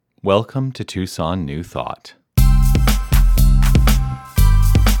Welcome to Tucson New Thought.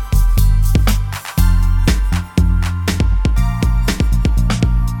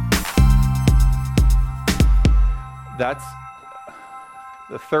 That's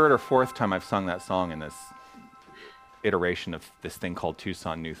the third or fourth time I've sung that song in this iteration of this thing called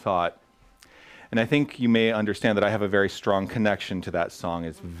Tucson New Thought. And I think you may understand that I have a very strong connection to that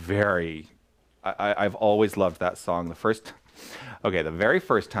song. I've always loved that song. The very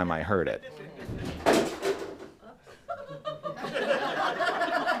first time I heard it.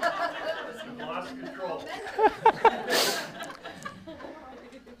 Lost control.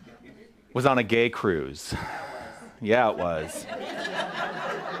 Was on a gay cruise. Yeah, it was.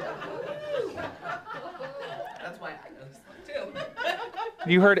 That's why I know this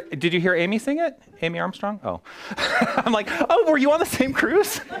too. Did you hear Amy sing it? Amy Armstrong? Oh. I'm like, oh, were you on the same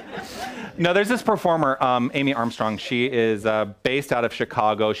cruise? No, there's this performer, Amy Armstrong. She is based out of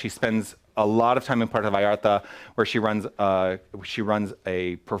Chicago. She spends a lot of time in Puerto Vallarta, where she runs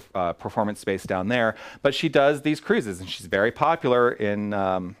a performance space down there. But she does these cruises, and she's very popular in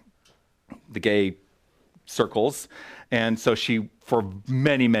the gay circles. And so she, for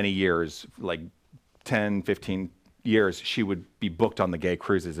many, many years, like 10, 15 years, she would be booked on the gay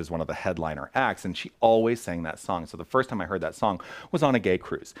cruises as one of the headliner acts, and she always sang that song. So the first time I heard that song was on a gay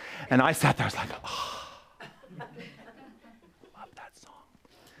cruise. And I sat there, I was like, oh, love that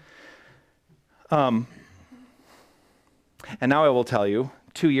song. And now I will tell you,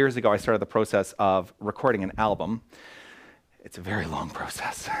 2 years ago I started the process of recording an album. It's a very long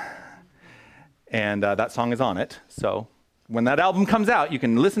process. And that song is on it. So when that album comes out, you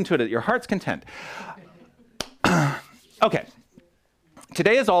can listen to it at your heart's content. Okay,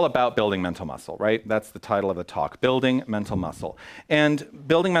 today is all about building mental muscle, right? That's the title of the talk, building mental muscle. And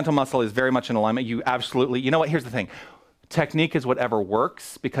building mental muscle is very much in alignment. You know what, here's the thing. Technique is whatever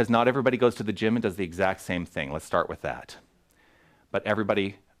works, because not everybody goes to the gym and does the exact same thing. Let's start with that. But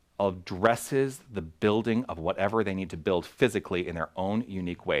everybody addresses the building of whatever they need to build physically in their own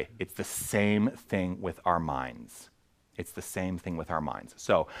unique way. It's the same thing with our minds. It's the same thing with our minds.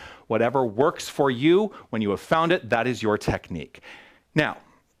 So whatever works for you, when you have found it, that is your technique. Now,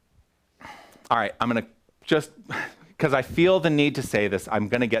 all right, I'm going to just, because I feel the need to say this, I'm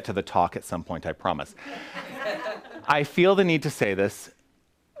going to get to the talk at some point, I promise. I feel the need to say this.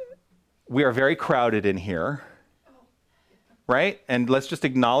 We are very crowded in here, right? And let's just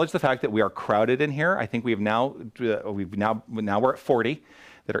acknowledge the fact that we are crowded in here. I think we're at 40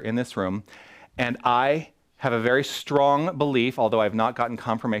 that are in this room. And I have a very strong belief, although I've not gotten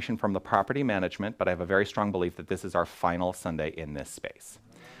confirmation from the property management, but I have a very strong belief that this is our final Sunday in this space.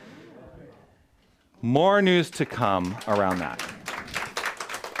 More news to come around that.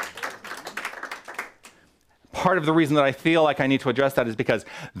 Part of the reason that I feel like I need to address that is because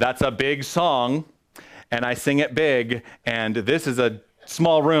that's a big song, and I sing it big, and this is a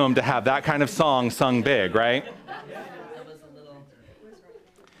small room to have that kind of song sung big, right?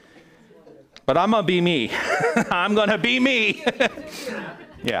 But I'm gonna be me. I'm gonna be me.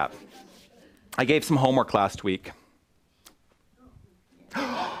 Yeah. I gave some homework last week.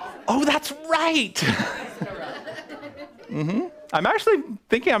 Oh, that's right. Mm-hmm. I'm actually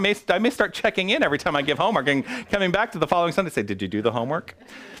thinking I may start checking in every time I give homework and coming back to the following Sunday say, did you do the homework?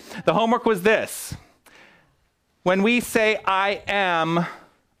 The homework was this. When we say I am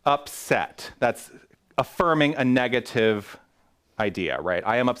upset, that's affirming a negative idea, right?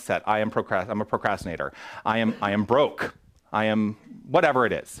 I am upset. I'm a procrastinator. I am broke. I am whatever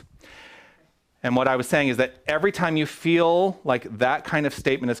it is. And what I was saying is that every time you feel like that kind of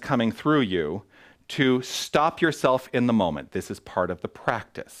statement is coming through you, to stop yourself in the moment. This is part of the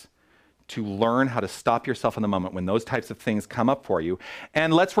practice. To learn how to stop yourself in the moment when those types of things come up for you.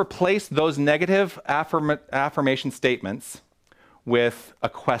 And let's replace those negative affirmation statements with a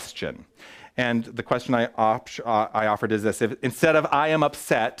question. And the question I offered is this. Instead of I am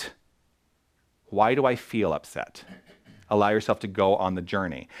upset, why do I feel upset? Allow yourself to go on the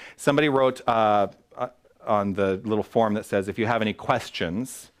journey. Somebody wrote on the little form that says, if you have any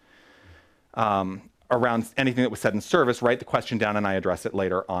questions around anything that was said in service, write the question down and I address it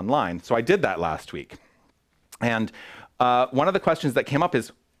later online. So I did that last week. And one of the questions that came up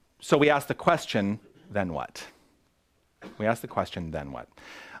is, so we asked the question, then what? We asked the question, then what?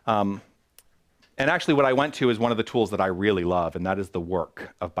 And actually what I went to is one of the tools that I really love, and that is the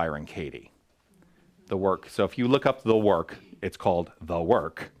work of Byron Katie. The work. So if you look up the work, it's called The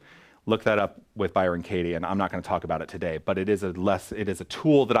Work. Look that up with Byron Katie, and I'm not going to talk about it today, but it is a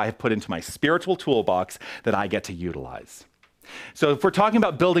tool that I have put into my spiritual toolbox that I get to utilize. So if we're talking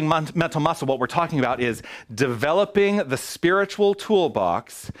about building mental muscle, what we're talking about is developing the spiritual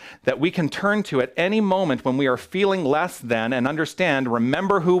toolbox that we can turn to at any moment when we are feeling less than, and understand,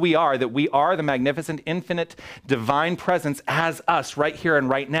 remember who we are, that we are the magnificent, infinite, divine presence as us right here and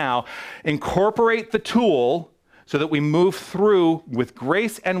right now. Incorporate the tool so that we move through with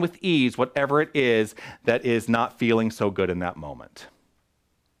grace and with ease whatever it is that is not feeling so good in that moment.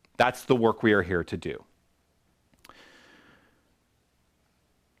 That's the work we are here to do.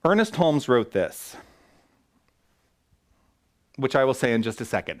 Ernest Holmes wrote this, which I will say in just a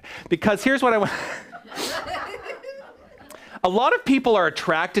second. Because here's what I want. A lot of people are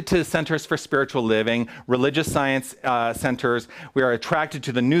attracted to centers for spiritual living, religious science centers. We are attracted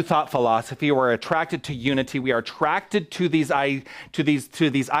to the New Thought philosophy. We're attracted to unity. We are attracted to these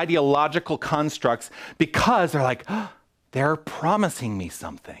ideological constructs because they're like, oh, they're promising me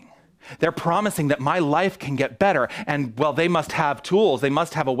something. They're promising that my life can get better. And, well, they must have tools. They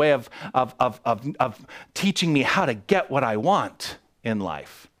must have a way of teaching me how to get what I want in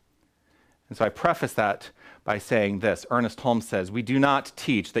life. And so I preface that by saying this. Ernest Holmes says, we do not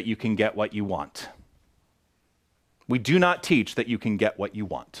teach that you can get what you want. We do not teach that you can get what you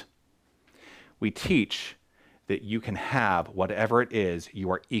want. We teach that you can have whatever it is you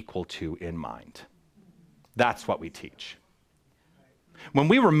are equal to in mind. That's what we teach. When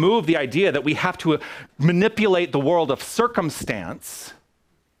we remove the idea that we have to manipulate the world of circumstance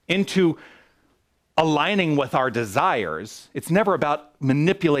into aligning with our desires, it's never about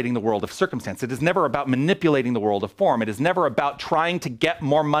manipulating the world of circumstance. It is never about manipulating the world of form. It is never about trying to get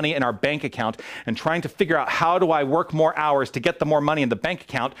more money in our bank account and trying to figure out how do I work more hours to get the more money in the bank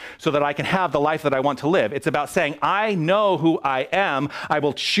account so that I can have the life that I want to live. It's about saying, I know who I am. I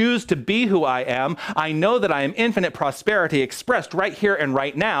will choose to be who I am. I know that I am infinite prosperity expressed right here and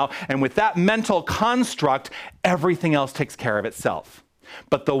right now. And with that mental construct, everything else takes care of itself.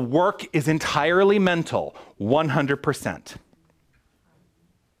 But the work is entirely mental, 100%.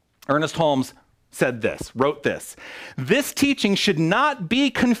 Ernest Holmes said this, wrote this. This teaching should not be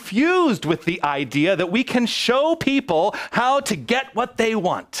confused with the idea that we can show people how to get what they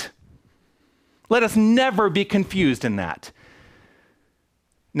want. Let us never be confused in that.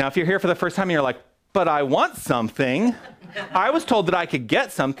 Now, if you're here for the first time and you're like, but I want something, I was told that I could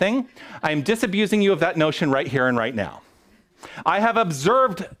get something, I am disabusing you of that notion right here and right now. I have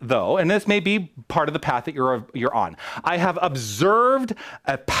observed, though, and this may be part of the path that you're on, I have observed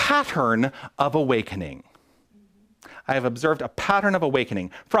a pattern of awakening. I have observed a pattern of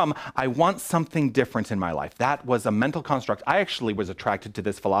awakening from, I want something different in my life. That was a mental construct. I actually was attracted to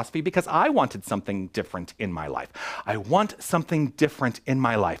this philosophy because I wanted something different in my life. I want something different in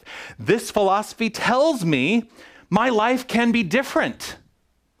my life. This philosophy tells me my life can be different.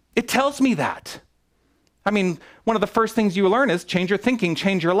 It tells me that. I mean, one of the first things you learn is change your thinking,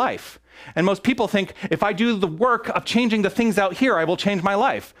 change your life. And most people think, if I do the work of changing the things out here, I will change my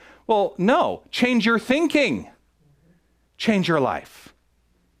life. Well, no, change your thinking. Change your life.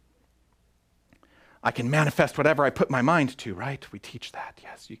 I can manifest whatever I put my mind to, right? We teach that.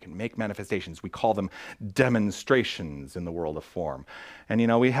 Yes, you can make manifestations. We call them demonstrations in the world of form. And, you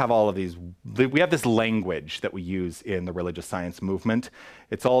know, we have all of these, we have this language that we use in the religious science movement.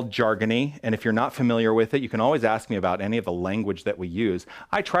 It's all jargony. And if you're not familiar with it, you can always ask me about any of the language that we use.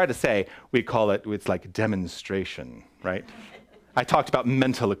 I try to say, we call it, it's like demonstration, right? I talked about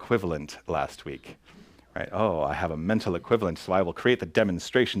mental equivalent last week. Right? Oh, I have a mental equivalent, so I will create the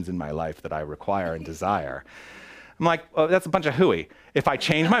demonstrations in my life that I require and desire. I'm like, oh, that's a bunch of hooey. If I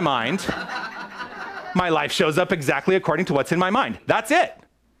change my mind, my life shows up exactly according to what's in my mind. That's it.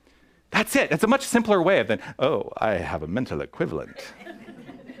 That's it. It's a much simpler way of than, oh, I have a mental equivalent.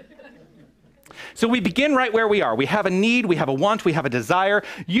 So we begin right where we are. We have a need, we have a want, we have a desire,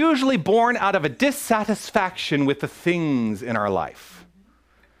 usually born out of a dissatisfaction with the things in our life.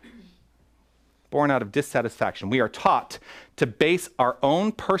 Born out of dissatisfaction. We are taught to base our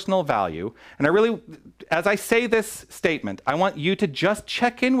own personal value. And I really, as I say this statement, I want you to just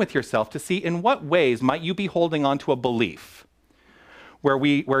check in with yourself to see in what ways might you be holding on to a belief where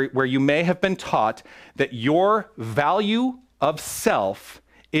you may have been taught that your value of self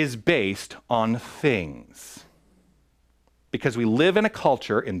is based on things. Because we live in a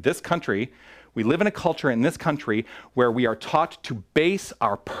culture in this country where we are taught to base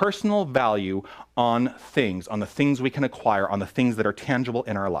our personal value on things, on the things we can acquire, on the things that are tangible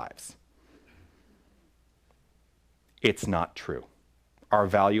in our lives. It's not true. Our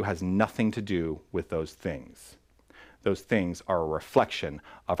value has nothing to do with those things. Those things are a reflection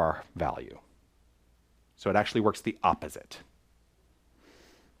of our value. So it actually works the opposite.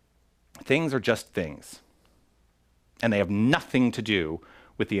 Things are just things. And they have nothing to do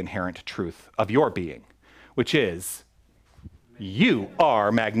with the inherent truth of your being, which is, you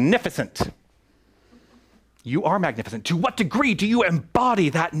are magnificent. You are magnificent. To what degree do you embody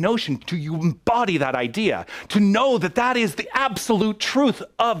that notion? Do you embody that idea? To know that that is the absolute truth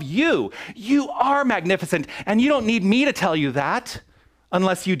of you. You are magnificent, and you don't need me to tell you that,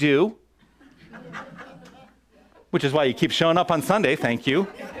 unless you do. Which is why you keep showing up on Sunday, thank you.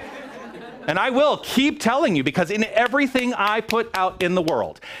 And I will keep telling you, because in everything I put out in the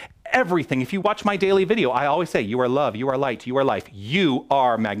world, everything, if you watch my daily video, I always say, you are love, you are light, you are life, you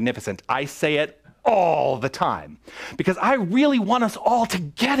are magnificent. I say it all the time, because I really want us all to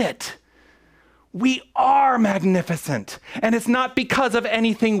get it. We are magnificent, and it's not because of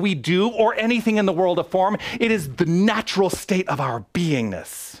anything we do or anything in the world of form. It is the natural state of our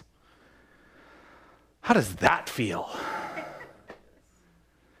beingness. How does that feel?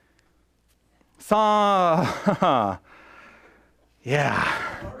 Yeah.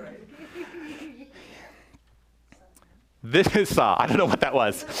 This is Saw. I don't know what that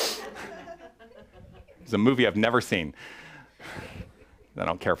was. It's a movie I've never seen. I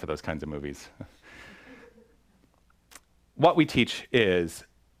don't care for those kinds of movies. What we teach is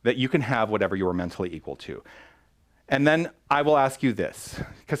that you can have whatever you are mentally equal to. And then I will ask you this,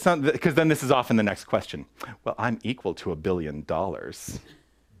 because then this is often the next question. Well, I'm equal to $1 billion.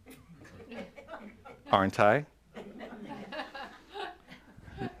 Aren't I?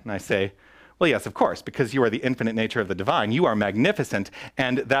 And I say, well, yes, of course, because you are the infinite nature of the divine. You are magnificent,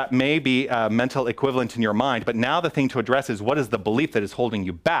 and that may be a mental equivalent in your mind, but now the thing to address is, what is the belief that is holding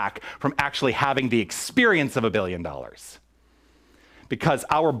you back from actually having the experience of $1 billion? Because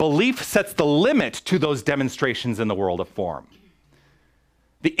our belief sets the limit to those demonstrations in the world of form.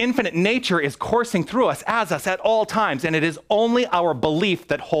 The infinite nature is coursing through us, as us at all times, and it is only our belief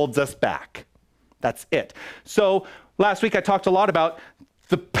that holds us back. That's it. So last week I talked a lot about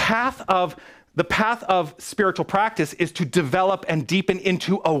the path of spiritual practice is to develop and deepen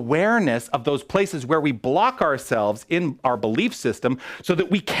into awareness of those places where we block ourselves in our belief system, so that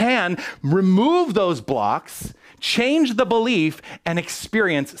we can remove those blocks, change the belief, and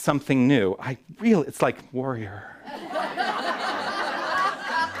experience something new. It's like warrior.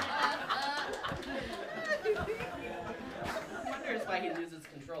 Wonders why he loses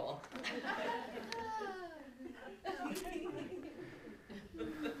control.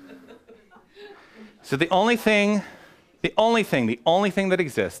 So the only thing that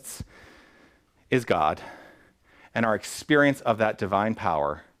exists is God, and our experience of that divine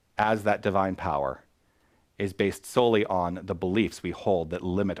power as that divine power is based solely on the beliefs we hold that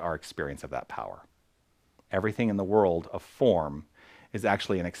limit our experience of that power. Everything in the world of form is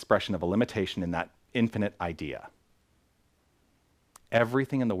actually an expression of a limitation in that infinite idea.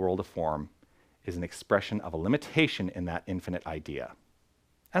 Everything in the world of form is an expression of a limitation in that infinite idea.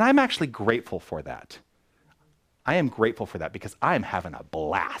 And I'm actually grateful for that. I am grateful for that, because I'm having a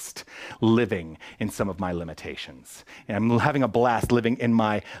blast living in some of my limitations. And I'm having a blast living in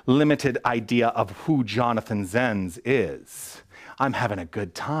my limited idea of who Jonathan Zenz is. I'm having a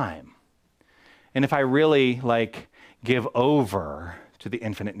good time. And if I really give over to the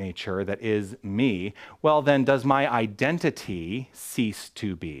infinite nature that is me, well, then does my identity cease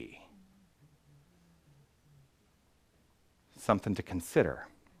to be? Something to consider.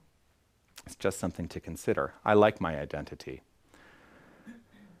 It's just something to consider. I like my identity.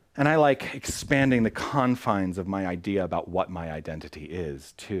 And I like expanding the confines of my idea about what my identity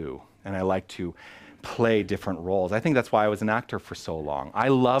is, too. And I like to play different roles. I think that's why I was an actor for so long. I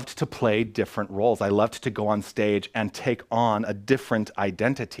loved to play different roles. I loved to go on stage and take on a different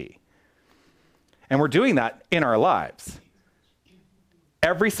identity. And we're doing that in our lives.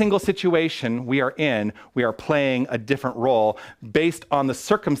 Every single situation we are in, we are playing a different role based on the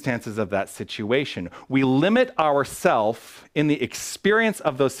circumstances of that situation. We limit ourselves in the experience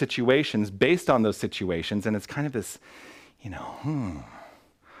of those situations based on those situations, and it's kind of this,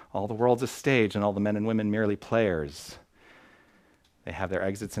 all the world's a stage and all the men and women merely players. They have their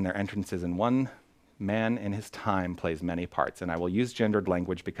exits and their entrances, and one man in his time plays many parts. And I will use gendered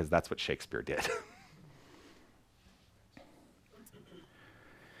language because that's what Shakespeare did.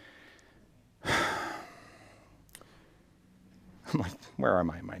 I'm like, where are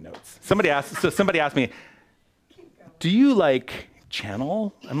my notes? Somebody asked me, do you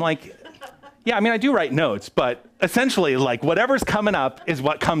channel? I'm like, yeah, I do write notes, but essentially whatever's coming up is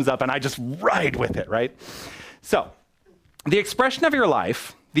what comes up, and I just ride with it, right? So the expression of your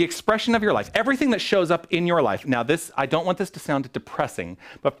life, everything that shows up in your life. Now I don't want this to sound depressing,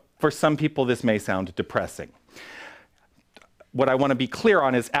 but for some people this may sound depressing. What I want to be clear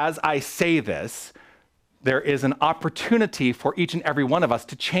on is, as I say this, there is an opportunity for each and every one of us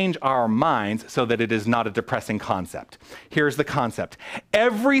to change our minds so that it is not a depressing concept. Here's the concept.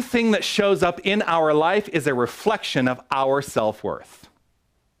 Everything that shows up in our life is a reflection of our self-worth.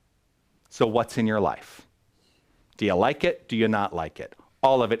 So what's in your life? Do you like it? Do you not like it?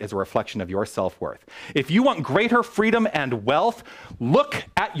 All of it is a reflection of your self-worth. If you want greater freedom and wealth, look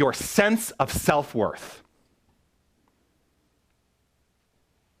at your sense of self-worth.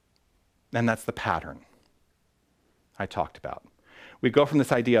 And that's the pattern I talked about. We go from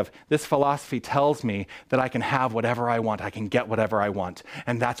this idea of this philosophy tells me that I can have whatever I want, I can get whatever I want,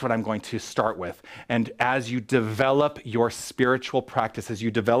 and that's what I'm going to start with. And as you develop your spiritual practices, you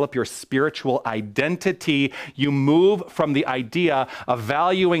develop your spiritual identity, you move from the idea of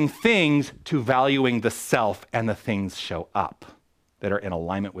valuing things to valuing the self, and the things show up that are in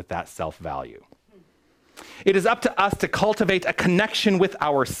alignment with that self-value. It is up to us to cultivate a connection with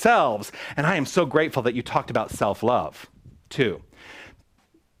ourselves. And I am so grateful that you talked about self-love, too.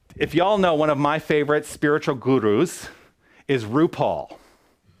 If y'all know, one of my favorite spiritual gurus is RuPaul.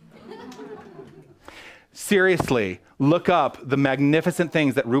 Seriously, look up the magnificent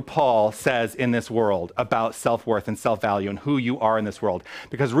things that RuPaul says in this world about self-worth and self-value and who you are in this world.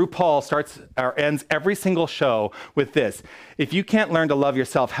 Because RuPaul starts or ends every single show with this. If you can't learn to love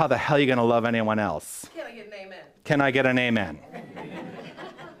yourself, how the hell are you going to love anyone else? Can I get an amen? Can I get an amen?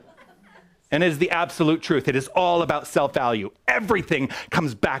 And it is the absolute truth. It is all about self-value. Everything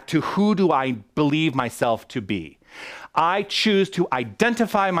comes back to who do I believe myself to be? I choose to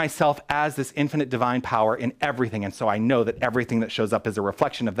identify myself as this infinite divine power in everything. And so I know that everything that shows up is a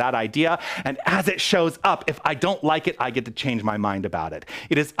reflection of that idea. And as it shows up, if I don't like it, I get to change my mind about it.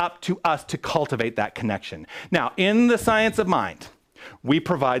 It is up to us to cultivate that connection. Now, in the science of mind, we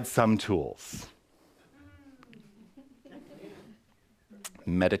provide some tools.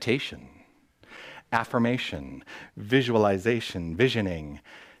 Meditation, affirmation, visualization, visioning,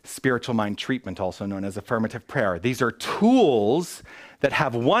 spiritual mind treatment, also known as affirmative prayer. These are tools that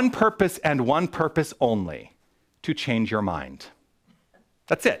have one purpose and one purpose only, to change your mind.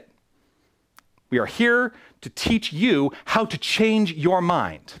 That's it. We are here to teach you how to change your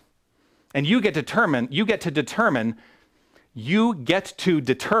mind. And you get to determine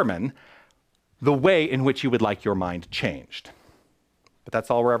the way in which you would like your mind changed. But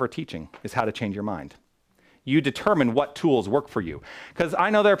that's all we're ever teaching, is how to change your mind. You determine what tools work for you. Because I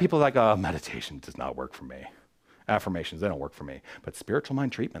know there are people like, oh, meditation does not work for me. Affirmations, they don't work for me. But spiritual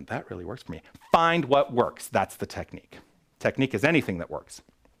mind treatment, that really works for me. Find what works. That's the technique. Technique is anything that works.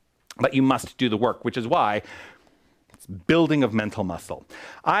 But you must do the work, which is why it's building of mental muscle.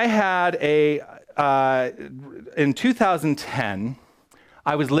 I had in 2010,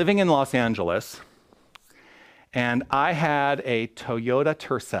 I was living in Los Angeles, and I had a Toyota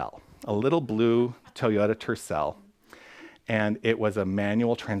Tercel, a little blue Toyota Tercel, and it was a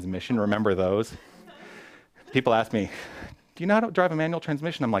manual transmission. Remember those? People ask me, do you know how to drive a manual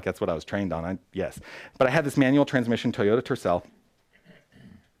transmission? I'm like, that's what I was trained on. Yes. But I had this manual transmission Toyota Tercel,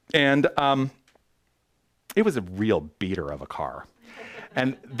 and it was a real beater of a car.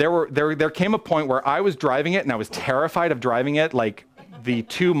 And there came a point where I was driving it, and I was terrified of driving it, like the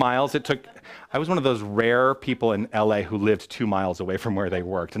 2 miles it took. I was one of those rare people in LA who lived 2 miles away from where they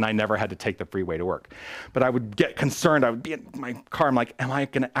worked, and I never had to take the freeway to work. But I would get concerned. I would be in my car. I'm like, am I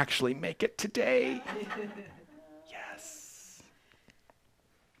going to actually make it today? Yes.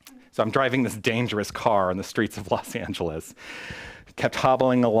 So I'm driving this dangerous car on the streets of Los Angeles. Kept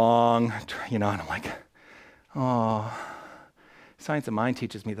hobbling along, and I'm like, oh, Science of Mind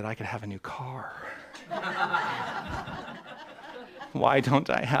teaches me that I could have a new car. Why don't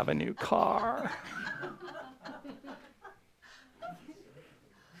I have a new car?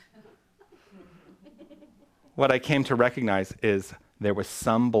 What I came to recognize is there was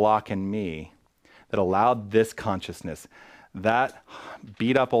some block in me that allowed this consciousness. That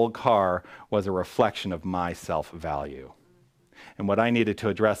beat up old car was a reflection of my self-value. And what I needed to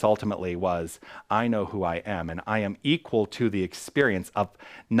address ultimately was, I know who I am, and I am equal to the experience of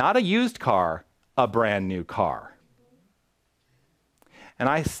not a used car, a brand new car. And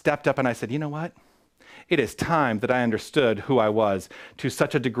I stepped up and I said, you know what? It is time that I understood who I was to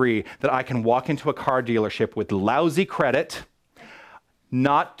such a degree that I can walk into a car dealership with lousy credit,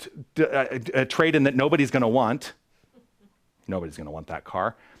 not a trade-in that nobody's going to want. Nobody's going to want that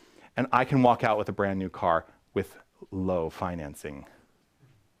car. And I can walk out with a brand new car with low financing.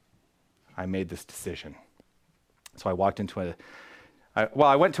 I made this decision. So I walked into I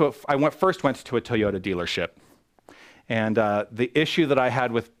first went to a Toyota dealership. And the issue that I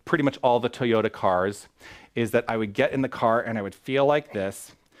had with pretty much all the Toyota cars is that I would get in the car and I would feel like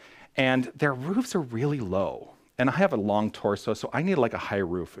this, And their roofs are really low. And I have a long torso, so I need like a high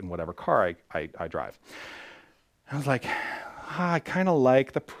roof in whatever car I drive. I was like, I kind of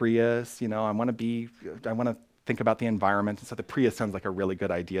like the Prius, I want to think about the environment. And so the Prius sounds like a really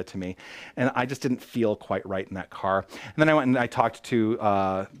good idea to me. And I just didn't feel quite right in that car. And then I went and I talked to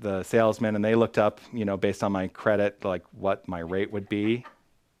the salesman, and they looked up, based on my credit, like what my rate would be.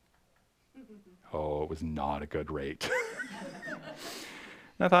 Oh, it was not a good rate.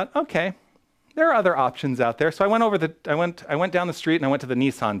 And I thought, okay, there are other options out there. So I went down the street and I went to the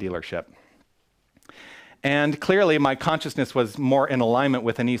Nissan dealership. And clearly my consciousness was more in alignment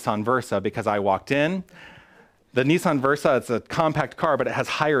with a Nissan Versa because I walked in. The Nissan Versa, it's a compact car, but it has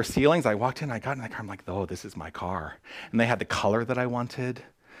higher ceilings. I walked in, I got in the car, I'm like, oh, this is my car. And they had the color that I wanted.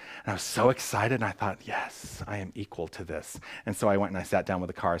 And I was so excited, and I thought, yes, I am equal to this. And so I went and I sat down with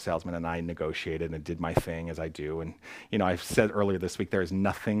the car salesman, and I negotiated and did my thing as I do. And, I said earlier this week, there is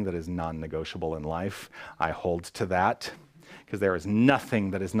nothing that is non-negotiable in life. I hold to that, because there is nothing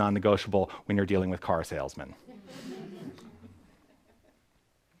that is non-negotiable when you're dealing with car salesmen.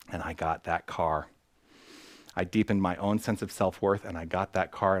 And I got that car. I deepened my own sense of self-worth, and I got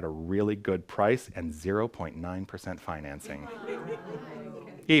that car at a really good price and 0.9% financing.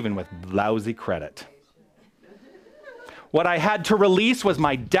 Even with lousy credit. What I had to release was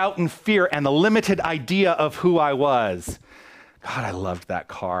my doubt and fear and the limited idea of who I was. God, I loved that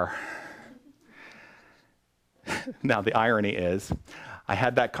car. Now, the irony is, I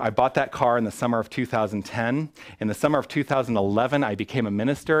bought that car in the summer of 2010. In the summer of 2011, I became a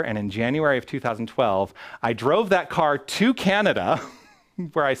minister, and in January of 2012, I drove that car to Canada,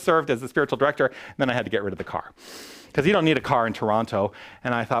 where I served as the spiritual director, and then I had to get rid of the car. Because you don't need a car in Toronto.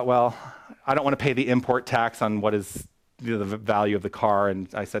 And I thought, well, I don't want to pay the import tax on what is the value of the car. And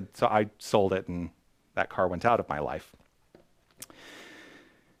I said, so I sold it, and that car went out of my life.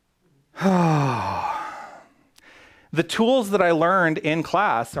 The tools that I learned in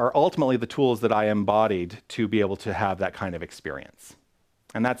class are ultimately the tools that I embodied to be able to have that kind of experience.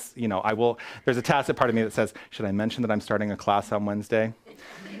 And that's, there's a tacit part of me that says, should I mention that I'm starting a class on Wednesday?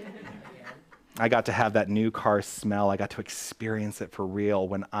 I got to have that new car smell. I got to experience it for real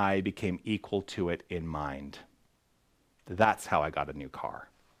when I became equal to it in mind. That's how I got a new car.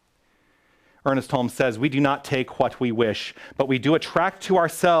 Ernest Holmes says, we do not take what we wish, but we do attract to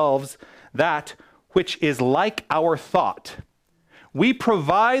ourselves that which is like our thought. We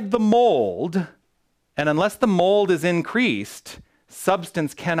provide the mold, and unless the mold is increased,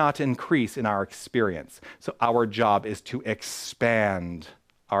 substance cannot increase in our experience. So our job is to expand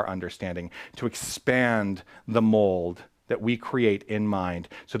our understanding, to expand the mold that we create in mind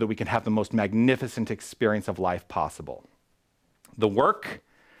so that we can have the most magnificent experience of life possible. The work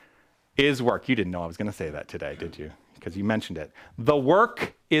is work. You didn't know I was going to say that today, did you? Because you mentioned it. The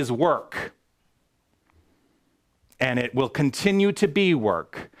work is work. And it will continue to be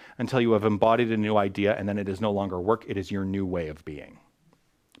work until you have embodied a new idea, and then it is no longer work, it is your new way of being.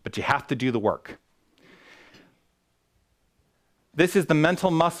 But you have to do the work. This is the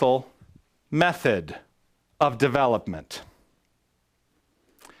mental muscle method of development.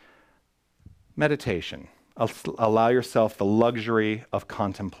 Meditation. Allow yourself the luxury of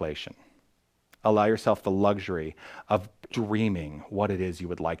contemplation. Allow yourself the luxury of dreaming what it is you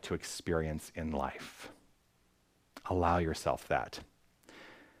would like to experience in life. Allow yourself that.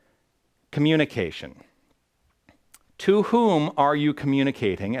 Communication. To whom are you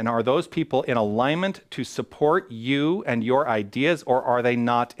communicating, and are those people in alignment to support you and your ideas, or are they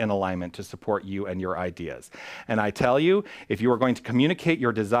not in alignment to support you and your ideas? And I tell you, if you are going to communicate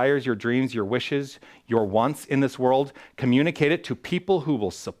your desires, your dreams, your wishes, your wants in this world, communicate it to people who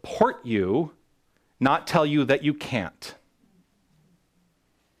will support you, not tell you that you can't.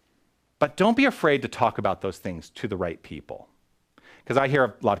 But don't be afraid to talk about those things to the right people. Because I hear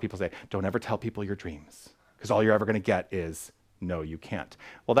a lot of people say, don't ever tell people your dreams. Because all you're ever going to get is, no, you can't.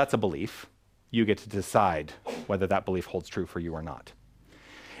 Well, that's a belief. You get to decide whether that belief holds true for you or not.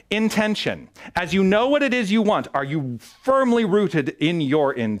 Intention. As you know what it is you want, are you firmly rooted in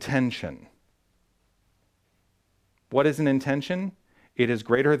your intention? What is an intention? It is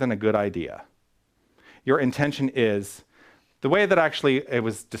greater than a good idea. Your intention is, the way that actually it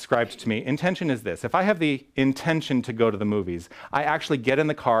was described to me, intention is this. If I have the intention to go to the movies, I actually get in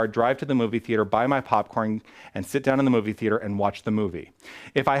the car, drive to the movie theater, buy my popcorn, and sit down in the movie theater and watch the movie.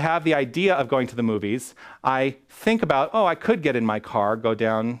 If I have the idea of going to the movies, I think about, oh, I could get in my car, go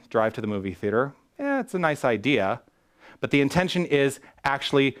down, drive to the movie theater. Yeah, it's a nice idea. But the intention is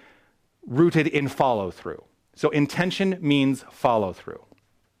actually rooted in follow-through. So intention means follow-through.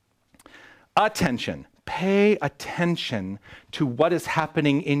 Attention. Pay attention to what is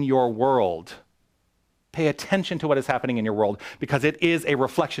happening in your world. Pay attention to what is happening in your world because it is a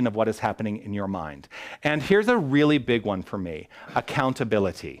reflection of what is happening in your mind. And here's a really big one for me,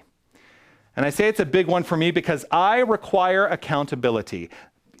 accountability. And I say it's a big one for me because I require accountability.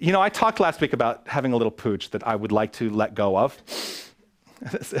 You know, I talked last week about having a little pooch that I would like to let go of.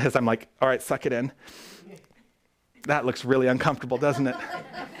 As I'm like, all right, suck it in. That looks really uncomfortable, doesn't it?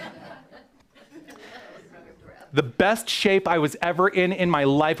 The best shape I was ever in my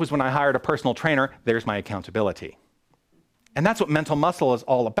life was when I hired a personal trainer. There's my accountability. And that's what mental muscle is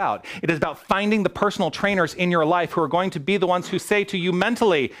all about. It is about finding the personal trainers in your life who are going to be the ones who say to you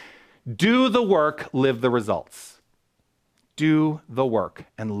mentally, do the work, live the results. Do the work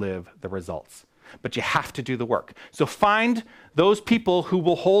and live the results. But you have to do the work. So find those people who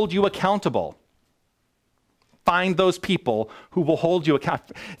will hold you accountable. Find those people who will hold you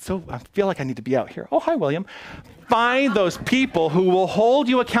accountable. So I feel like I need to be out here. Oh, hi, William. Find those people who will hold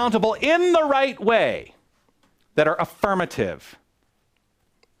you accountable in the right way, that are affirmative.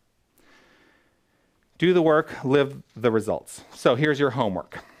 Do the work, live the results. So here's your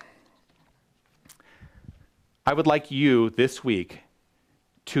homework. I would like you this week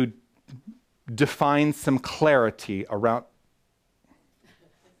to define some clarity around.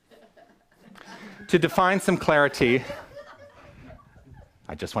 To define some clarity,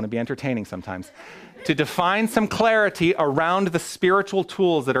 I just want to be entertaining sometimes. To define some clarity around the spiritual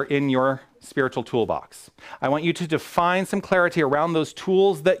tools that are in your spiritual toolbox. I want you to define some clarity around those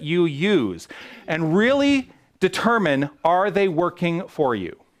tools that you use and really determine, are they working for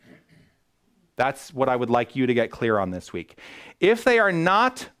you? That's what I would like you to get clear on this week. If they are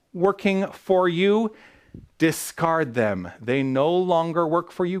not working for you, discard them. They no longer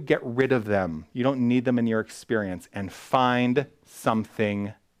work for you. Get rid of them. You don't need them in your experience, and find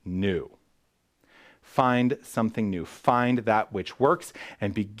something new. Find something new. Find that which works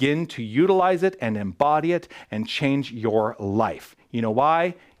and begin to utilize it and embody it and change your life. You know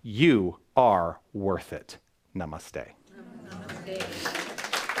why? You are worth it. Namaste. Namaste.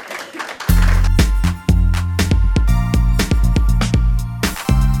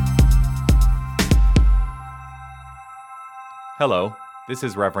 Hello, this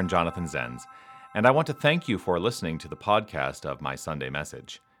is Reverend Jonathan Zenz, and I want to thank you for listening to the podcast of My Sunday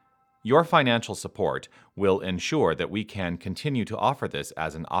Message. Your financial support will ensure that we can continue to offer this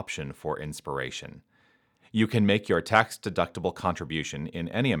as an option for inspiration. You can make your tax-deductible contribution in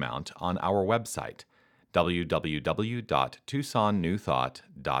any amount on our website,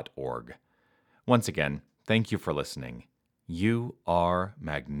 www.tucsonnewthought.org. Once again, thank you for listening. You are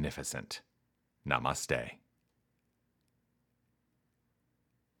magnificent. Namaste.